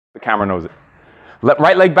camera knows it.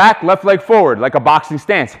 Right leg back, left leg forward, like a boxing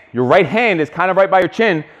stance. Your right hand is kind of right by your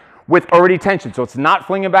chin with already tension, so it's not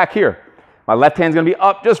flinging back here. My left hand's gonna be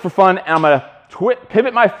up just for fun, and I'm gonna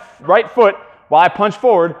pivot my right foot while I punch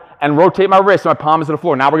forward and rotate my wrist so my palm is to the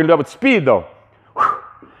floor. Now we're gonna do that with speed though.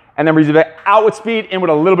 And then resist back out with speed, in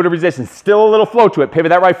with a little bit of resistance. Still a little flow to it. Pivot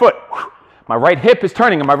that right foot. My right hip is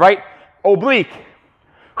turning and my right oblique.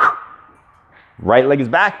 Right leg is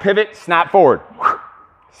back, pivot, snap forward.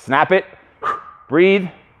 Snap it, breathe,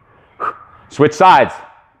 switch sides.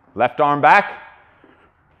 Left arm back,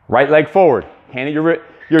 right leg forward. Hand at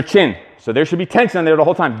your chin. So there should be tension on there the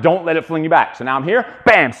whole time. Don't let it fling you back. So now I'm here,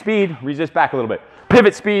 bam, speed, resist back a little bit.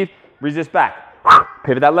 Pivot, speed, resist back.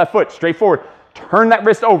 Pivot that left foot, straight forward. Turn that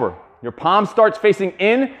wrist over. Your palm starts facing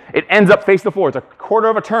in, it ends up facing the floor. It's a quarter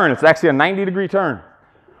of a turn. It's actually a 90-degree turn.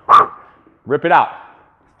 Rip it out.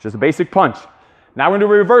 Just a basic punch. Now we're gonna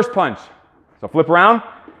do a reverse punch. So flip around,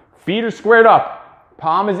 feet are squared up.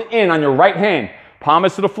 Palm is in on your right hand. Palm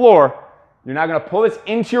is to the floor. You're now gonna pull this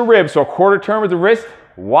into your ribs, so a quarter turn with the wrist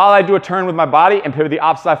while I do a turn with my body and pivot the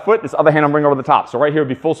opposite side foot. This other hand I'm bringing over the top. So right here would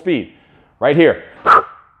be full speed. Right here.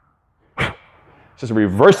 It's just a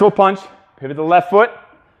reversible punch. Pivot the left foot.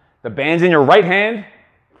 The band's in your right hand.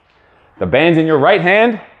 The band's in your right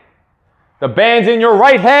hand. The band's in your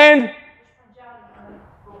right hand.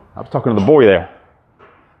 I was talking to the boy there.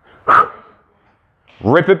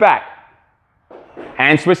 Rip it back.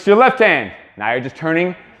 And switch to your left hand. Now you're just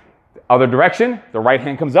turning the other direction. The right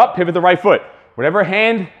hand comes up. Pivot the right foot. Whatever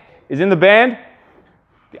hand is in the band,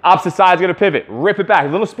 the opposite side is going to pivot. Rip it back. A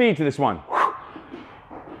little speed to this one.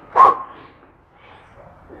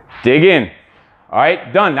 Dig in. All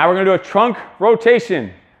right, done. Now we're going to do a trunk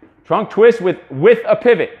rotation. Trunk twist with a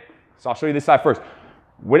pivot. So I'll show you this side first.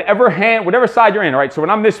 Whatever side you're in, all right? So when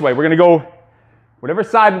I'm this way, we're going to go, whatever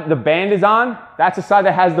side the band is on, that's the side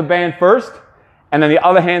that has the band first, and then the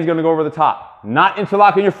other hand's going to go over the top. Not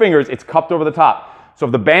interlocking your fingers, it's cupped over the top. So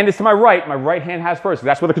if the band is to my right hand has first.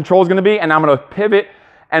 That's where the control is going to be, and I'm going to pivot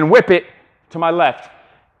and whip it to my left.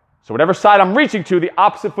 So whatever side I'm reaching to, the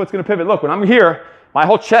opposite foot's going to pivot. Look, when I'm here, my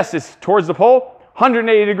whole chest is towards the pole,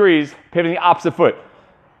 180 degrees, pivoting the opposite foot.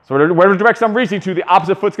 So whatever direction I'm reaching to, the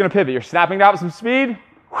opposite foot's going to pivot. You're snapping it out with some speed.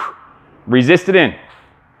 Resist it in.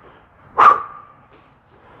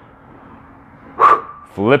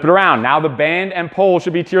 Flip it around. Now the band and pole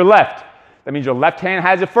should be to your left. That means your left hand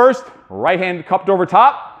has it first, right hand cupped over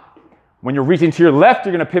top. When you're reaching to your left,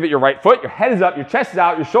 you're going to pivot your right foot. Your head is up, your chest is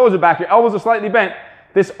out, your shoulders are back, your elbows are slightly bent.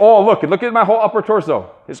 This all, look at my whole upper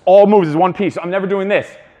torso. This all moves as one piece. So I'm never doing this.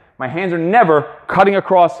 My hands are never cutting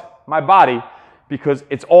across my body because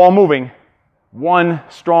it's all moving one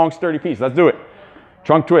strong, sturdy piece. Let's do it.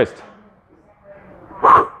 Trunk twist.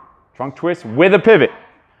 Trunk twist with a pivot.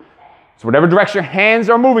 So whatever direction your hands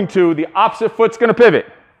are moving to, the opposite foot's going to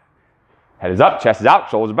pivot. Head is up, chest is out,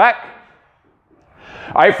 shoulders are back.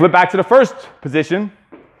 All right, flip back to the first position.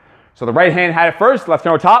 So the right hand had it first, left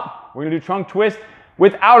hand over top. We're going to do trunk twist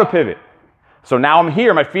without a pivot. So now I'm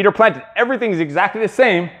here, my feet are planted. Everything's exactly the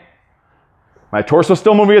same. My torso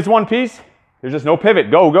still moving as one piece. There's just no pivot.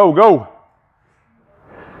 Go, go, go.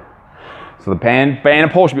 So the band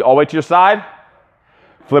and pole should be all the way to your side.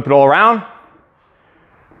 Flip it all around.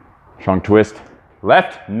 Trunk twist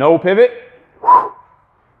left, no pivot.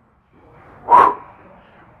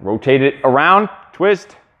 Rotate it around,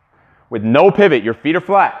 twist with no pivot. Your feet are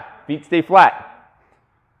flat. Feet stay flat.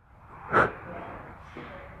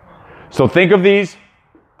 So think of these.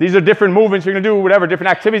 These are different movements you're going to do, whatever, different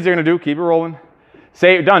activities you're going to do. Keep it rolling.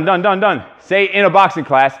 Say, done, done, done, done. Say in a boxing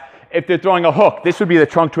class, if they're throwing a hook, this would be the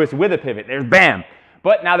trunk twist with a pivot. There's bam.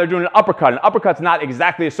 But now they're doing an uppercut. An uppercut's not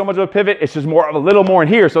exactly so much of a pivot. It's just more of a little more in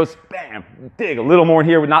here. So it's bam, dig, a little more in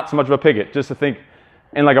here with not so much of a pivot. Just to think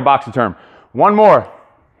in like a boxing term. One more.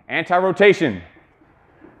 Anti-rotation.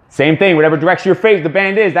 Same thing. Whatever direction your face, the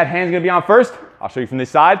band is, that hand's going to be on first. I'll show you from this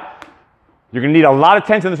side. You're going to need a lot of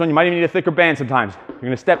tension on this one. You might even need a thicker band sometimes. You're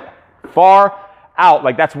going to step far out.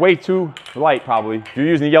 Like that's way too light probably. If you're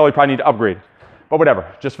using the yellow, you probably need to upgrade. But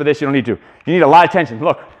whatever. Just for this, you don't need to. You need a lot of tension.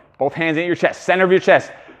 Look. Both hands in your chest, center of your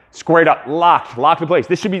chest, squared up, locked in place.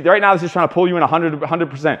 This should be, right now this is trying to pull you in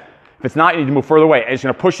 100%. If it's not, you need to move further away. And it's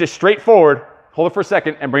going to push this straight forward, hold it for a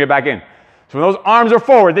second, and bring it back in. So when those arms are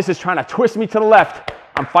forward, this is trying to twist me to the left.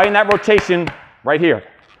 I'm fighting that rotation right here.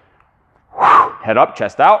 Head up,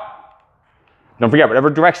 chest out. Don't forget,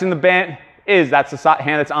 whatever direction the band is, that's the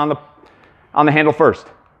hand that's on the handle first.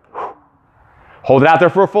 Hold it out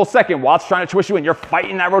there for a full second while it's trying to twist you in. You're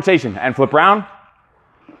fighting that rotation. And flip around.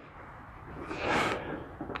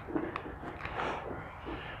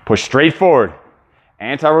 Push straight forward.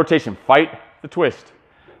 Anti-rotation. Fight the twist.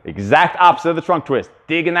 Exact opposite of the trunk twist.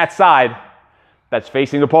 Dig in that side that's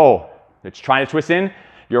facing the pole. It's trying to twist in.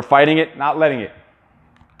 You're fighting it, not letting it.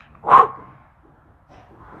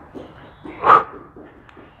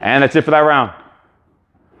 And that's it for that round.